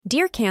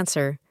Dear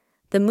Cancer,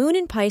 the moon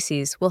in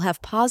Pisces will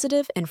have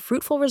positive and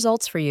fruitful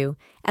results for you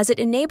as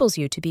it enables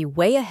you to be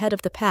way ahead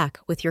of the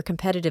pack with your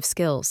competitive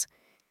skills.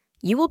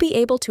 You will be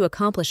able to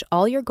accomplish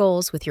all your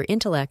goals with your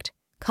intellect,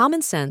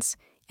 common sense,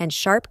 and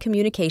sharp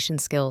communication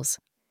skills.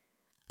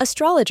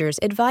 Astrologers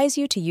advise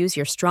you to use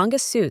your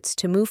strongest suits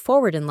to move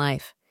forward in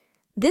life.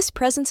 This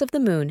presence of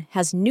the moon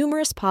has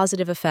numerous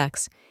positive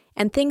effects,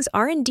 and things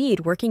are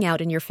indeed working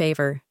out in your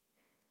favor.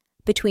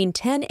 Between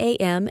 10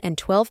 a.m. and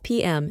 12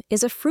 p.m.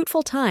 is a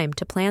fruitful time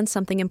to plan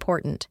something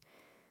important.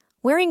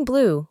 Wearing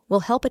blue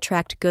will help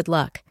attract good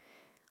luck.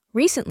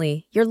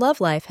 Recently, your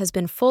love life has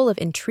been full of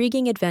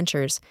intriguing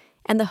adventures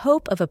and the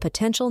hope of a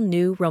potential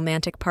new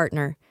romantic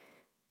partner.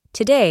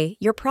 Today,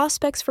 your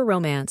prospects for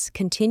romance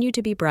continue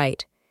to be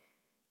bright.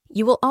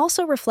 You will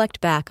also reflect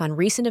back on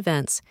recent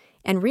events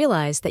and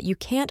realize that you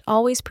can't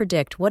always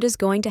predict what is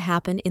going to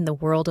happen in the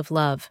world of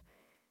love.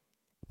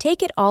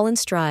 Take it all in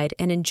stride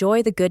and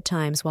enjoy the good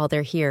times while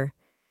they're here.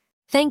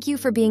 Thank you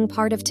for being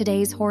part of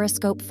today's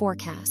horoscope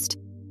forecast.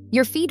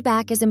 Your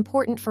feedback is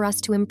important for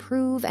us to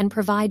improve and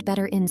provide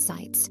better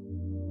insights.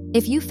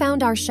 If you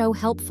found our show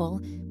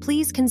helpful,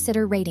 please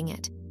consider rating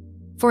it.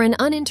 For an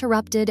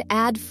uninterrupted,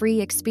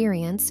 ad-free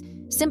experience,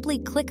 simply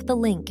click the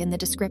link in the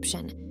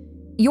description.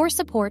 Your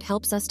support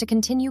helps us to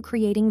continue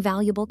creating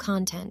valuable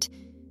content.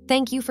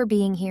 Thank you for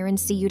being here and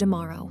see you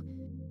tomorrow.